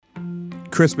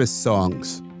Christmas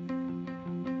songs.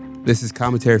 This is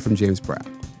commentary from James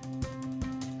Brown.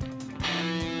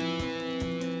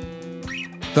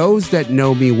 Those that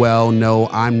know me well know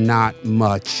I'm not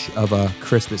much of a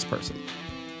Christmas person.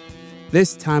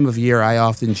 This time of year, I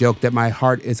often joke that my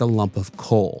heart is a lump of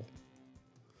coal.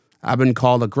 I've been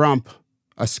called a grump,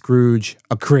 a Scrooge,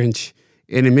 a Grinch,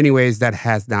 and in many ways that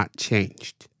has not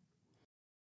changed.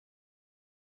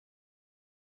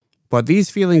 But these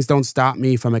feelings don't stop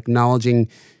me from acknowledging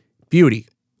beauty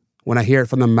when I hear it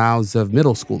from the mouths of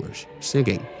middle schoolers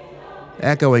singing,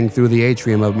 echoing through the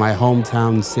atrium of my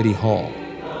hometown city hall.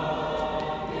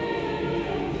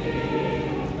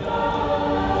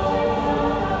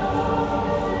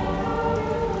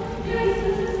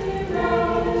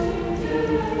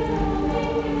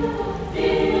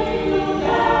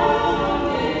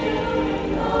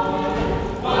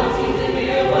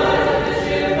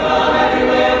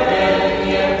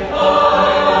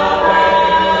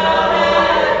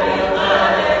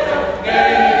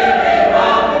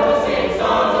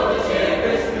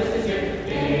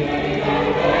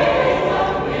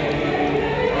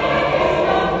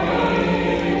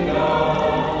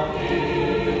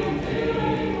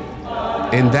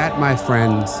 And that, my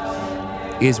friends,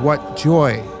 is what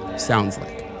joy sounds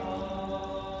like.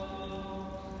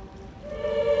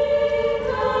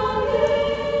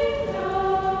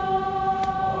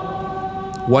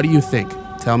 What do you think?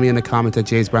 Tell me in the comments at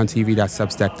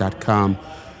jaysbrowntv.substack.com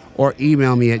or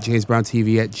email me at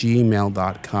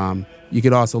jaysbrowntv@gmail.com. You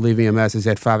could also leave me a message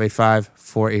at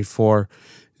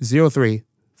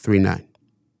 585-484-0339.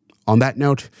 On that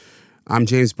note, I'm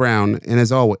James Brown, and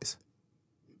as always,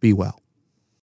 be well.